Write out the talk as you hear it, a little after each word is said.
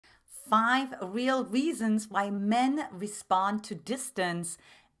5 real reasons why men respond to distance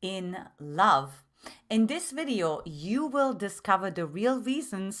in love. In this video, you will discover the real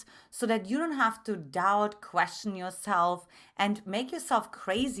reasons so that you don't have to doubt, question yourself, and make yourself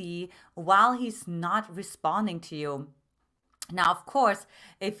crazy while he's not responding to you. Now, of course,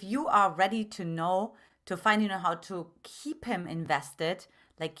 if you are ready to find how to keep him invested,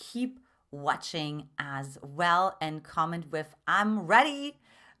 like keep watching as well and comment with "I'm ready"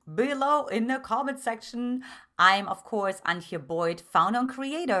 below in the comment section. I'm, of course, Antia Boyd, founder and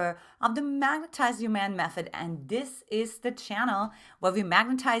creator of the Magnetize Your Man method, and this is the channel where we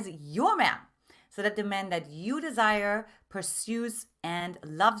magnetize your man so that the man that you desire pursues and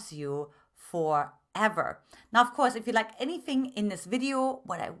loves you forever. Now, of course, if you like anything in this video,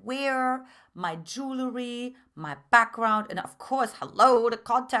 what I wear, my jewelry, my background, and of course, the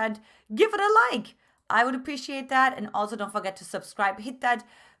content, give it a like. I would appreciate that. And also don't forget to subscribe, hit that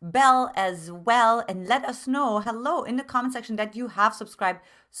bell as well, and let us know in the comment section that you have subscribed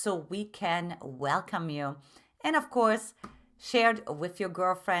so we can welcome you. And of course, share it with your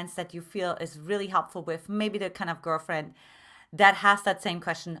girlfriends that you feel is really helpful with, maybe the kind of girlfriend that has that same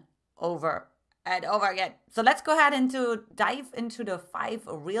question over and over again. So let's go ahead and dive into the 5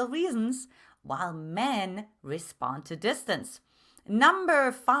 real reasons why men respond to distance.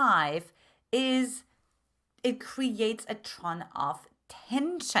 Number 5 is it creates a ton of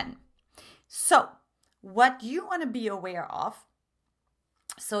tension. So what you want to be aware of,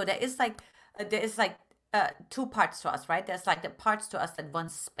 so there is two parts to us, right? There's like the parts to us that want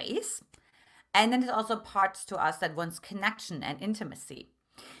space, and then there's also parts to us that wants connection and intimacy.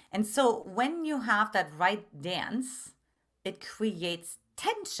 And so when you have that right dance, it creates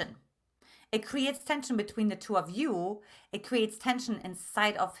tension. It creates tension between the two of you. It creates tension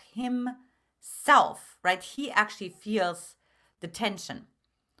inside of himself, right? He actually feels the tension,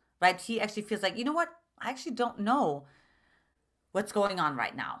 right? He actually feels like, you know what? I actually don't know what's going on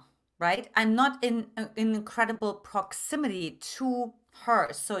right now, right? I'm not in incredible proximity to her.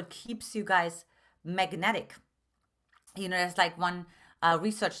 So it keeps you guys magnetic. There's like one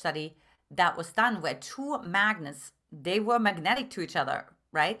research study that was done where 2 magnets, they were magnetic to each other,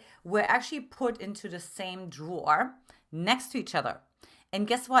 right? Were actually put into the same drawer next to each other. And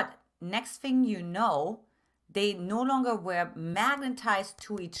guess what? Next thing you know, they no longer were magnetized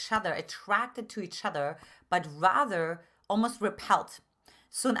to each other, attracted to each other, but rather almost repelled.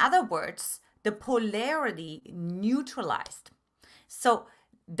 So in other words, the polarity neutralized. So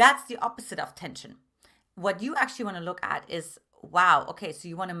that's the opposite of tension. What you actually want to look at is, wow, okay, so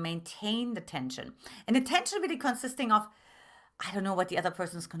you want to maintain the tension. And the tension really consisting of, I don't know what the other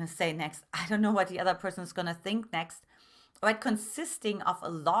person is going to say next. I don't know what the other person is going to think next. Right? Consisting of a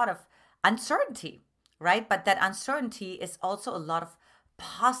lot of uncertainty, right? But that uncertainty is also a lot of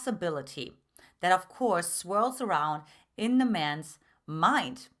possibility that, of course, swirls around in the man's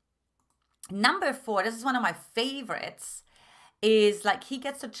mind. Number 4, this is one of my favorites, is like he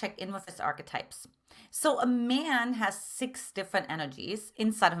gets to check in with his archetypes. So a man has 6 different energies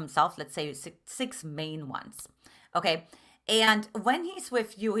inside of himself, let's say 6 main ones, okay? And when he's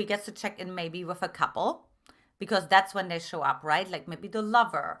with you, he gets to check in maybe with a couple, because that's when they show up, right? Like maybe the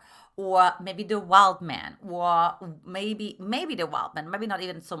lover, or maybe the wild man, or maybe the wild man, maybe not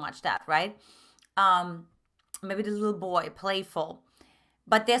even so much that, right? Maybe the little boy, playful.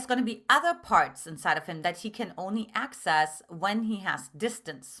 But there's going to be other parts inside of him that he can only access when he has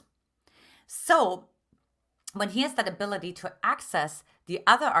distance. So when he has that ability to access the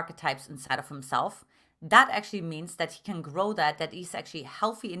other archetypes inside of himself, that actually means that he can grow that he's actually a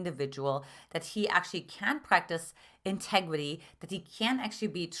healthy individual, that he actually can practice integrity, that he can actually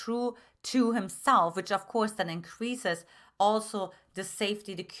be true to himself, which of course then increases also the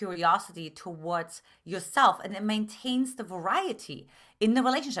safety, the curiosity towards yourself, and it maintains the variety in the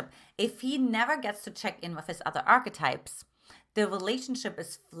relationship. If he never gets to check in with his other archetypes, the relationship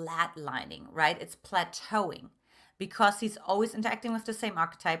is flatlining, right? It's plateauing because he's always interacting with the same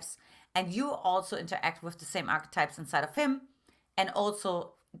archetypes, and you also interact with the same archetypes inside of him, and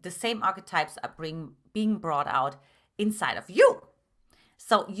also the same archetypes are being brought out inside of you.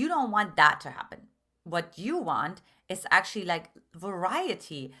 So you don't want that to happen. What you want is actually like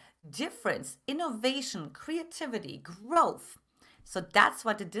variety, difference, innovation, creativity, growth. So that's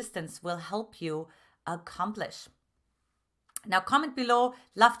what the distance will help you accomplish. Now, comment below.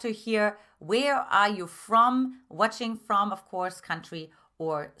 Love to hear, where are you from, watching from, of course, country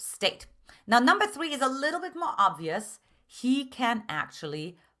or state. Now, number 3 is a little bit more obvious. He can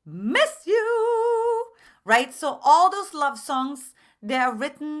actually miss you, right? So all those love songs, they're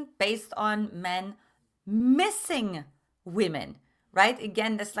written based on men missing women, right?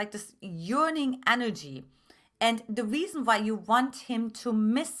 Again, there's like this yearning energy. And the reason why you want him to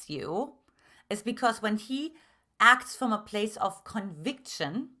miss you is because when he acts from a place of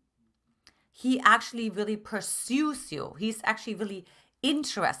conviction, he actually really pursues you. He's actually really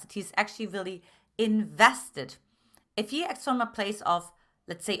interested. He's actually really invested. If he acts from a place of,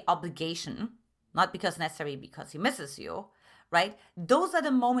 let's say, obligation, not because necessarily because he misses you, right? Those are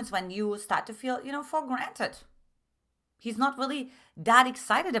the moments when you start to feel, for granted. He's not really that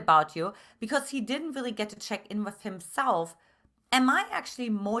excited about you because he didn't really get to check in with himself. Am I actually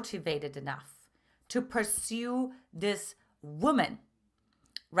motivated enough to pursue this woman?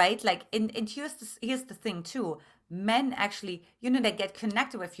 Right? Like, and here's the thing too. Men actually, they get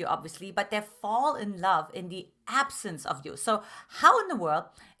connected with you, obviously, but they fall in love in the absence of you. So how in the world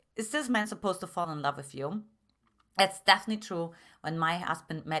is this man supposed to fall in love with you? It's definitely true. When my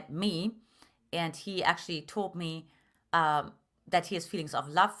husband met me and he actually told me that he has feelings of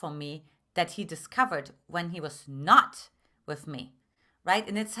love for me, that he discovered when he was not with me, right?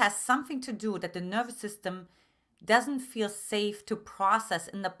 And it has something to do that the nervous system doesn't feel safe to process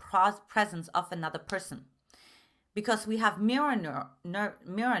in the presence of another person, because we have mirror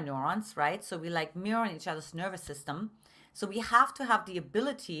neurons, right? So we like mirror each other's nervous system. So we have to have the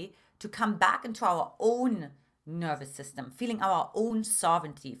ability to come back into our own nervous system, feeling our own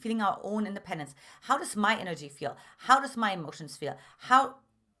sovereignty, feeling our own independence. How does my energy feel? How does my emotions feel? How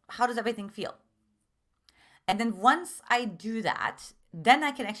does everything feel? And then once I do that, then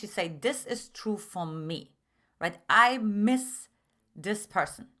I can actually say, this is true for me, right? I miss this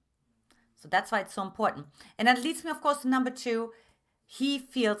person. So that's why it's so important. And that leads me, of course, to number 2, he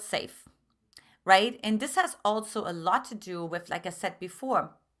feels safe, right? And this has also a lot to do with, like I said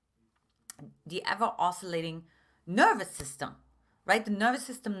before, the ever oscillating nervous system, right? The nervous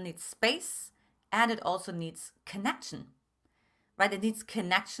system needs space and it also needs connection, right? It needs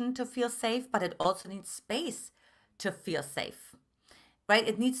connection to feel safe, but it also needs space to feel safe, right?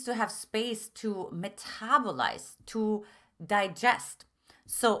 It needs to have space to metabolize, to digest.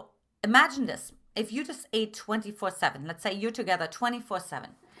 So imagine this. If you just ate 24/7, let's say you're together 24/7,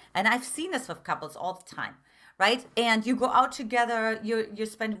 and I've seen this with couples all the time, right? And you go out together, you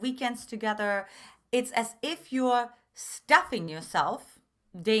spend weekends together. It's as if you're stuffing yourself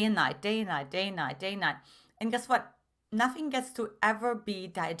day and night, day and night, day and night, day and night. And guess what? Nothing gets to ever be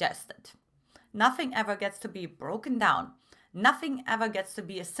digested. Nothing ever gets to be broken down. Nothing ever gets to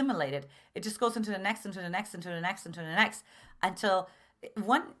be assimilated. It just goes into the next, into the next, into the next, into the next, until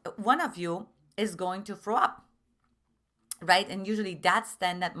one of you is going to throw up, right? And usually that's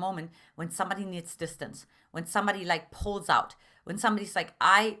then that moment when somebody needs distance, when somebody like pulls out, when somebody's like,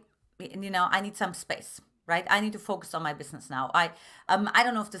 I need some space, right? I need to focus on my business now. I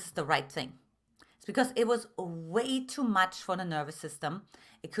don't know if this is the right thing. It's because it was way too much for the nervous system.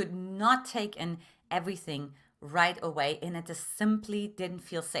 It could not take in everything right away, and it just simply didn't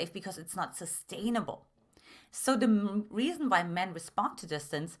feel safe because it's not sustainable. So the reason why men respond to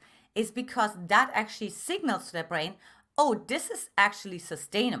distance is because that actually signals to their brain, oh, this is actually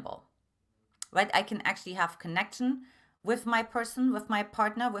sustainable, right? I can actually have connection with my person, with my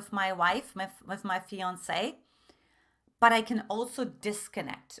partner, with my wife, with my fiance, but I can also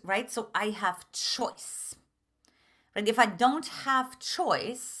disconnect, right? So I have choice, right? If I don't have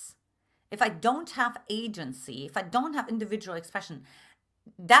choice, if I don't have agency, if I don't have individual expression,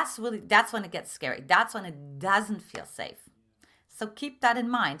 that's when it gets scary. That's when it doesn't feel safe. So keep that in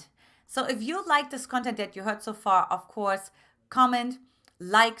mind. So if you like this content that you heard so far, of course, comment,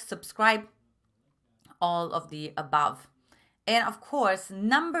 like, subscribe, all of the above. And of course,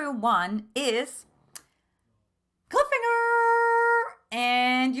 number 1 is cliffhanger.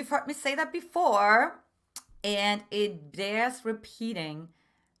 And you've heard me say that before, and it bears repeating,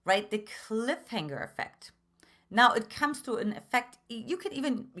 right? The cliffhanger effect. Now it comes to an effect, you can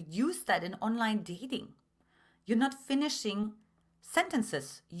even use that in online dating. You're not finishing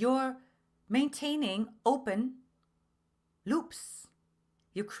sentences. You're maintaining open loops.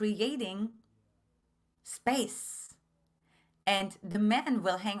 You're creating space. And the man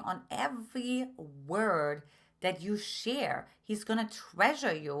will hang on every word that you share. He's going to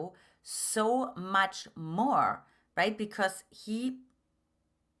treasure you so much more, right? Because he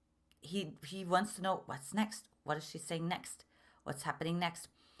wants to know what's next. What is she saying next? What's happening next?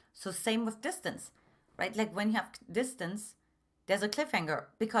 So same with distance, right? Like when you have distance, there's a cliffhanger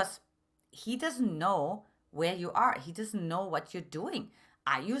because he doesn't know where you are. He doesn't know what you're doing.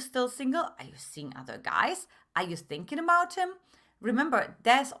 Are you still single? Are you seeing other guys? Are you thinking about him? Remember,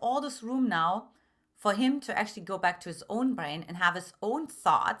 there's all this room now for him to actually go back to his own brain and have his own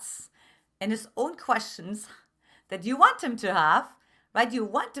thoughts and his own questions that you want him to have. right? You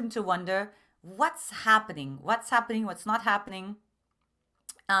want him to wonder what's happening, what's not happening.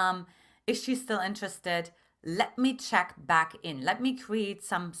 Is she still interested? Let me check back in. Let me create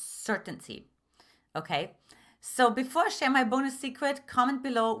some certainty. Okay. So before I share my bonus secret, comment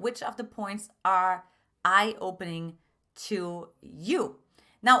below which of the points are eye-opening to you.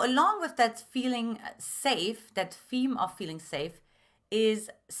 Now, along with that feeling safe, that theme of feeling safe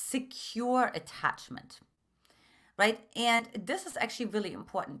is secure attachment, right? And this is actually really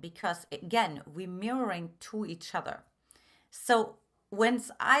important because, again, we're mirroring to each other. So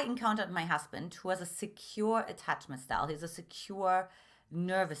once I encountered my husband, who has a secure attachment style, he's a secure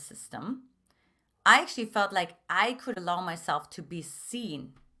nervous system, I actually felt like I could allow myself to be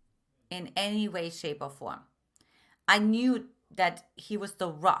seen in any way, shape, or form. I knew that he was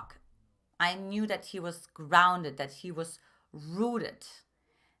the rock. I knew that he was grounded, that he was rooted,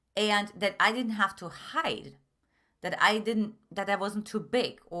 and that I didn't have to hide, that I wasn't too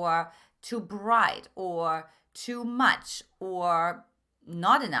big or too bright or too much or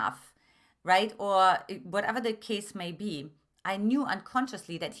not enough, right? Or whatever the case may be. I knew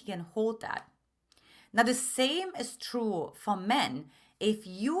unconsciously that he can hold that. Now, the same is true for men. If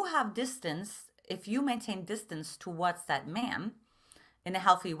you have distance, if you maintain distance towards that man, in a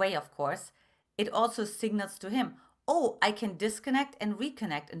healthy way, of course, it also signals to him, oh, I can disconnect and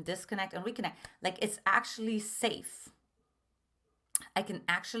reconnect and disconnect and reconnect. Like, it's actually safe. I can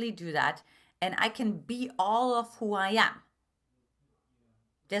actually do that, and I can be all of who I am.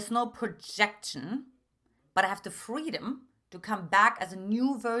 There's no projection, but I have the freedom to come back as a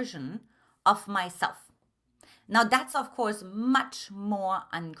new version of myself. Now, that's, of course, much more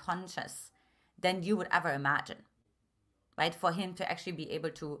unconscious than you would ever imagine, right? For him to actually be able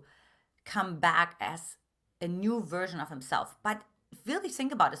to come back as a new version of himself. But really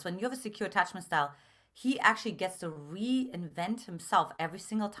think about this. When you have a secure attachment style, he actually gets to reinvent himself every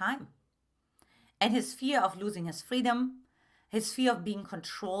single time. And his fear of losing his freedom, his fear of being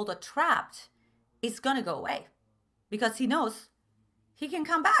controlled or trapped is going to go away because he knows he can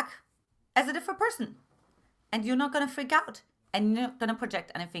come back as a different person. And you're not going to freak out and you're not going to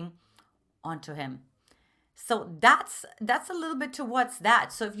project anything onto him. So that's a little bit towards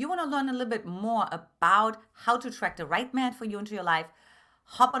that. So if you want to learn a little bit more about how to attract the right man for you into your life,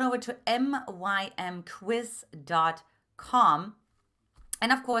 hop on over to mymquiz.com.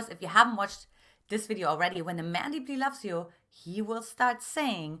 And of course, if you haven't watched this video already, when the man deeply loves you, he will start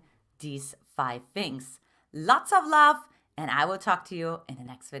saying these 5 things. Lots of love, and I will talk to you in the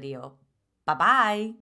next video. Bye-bye.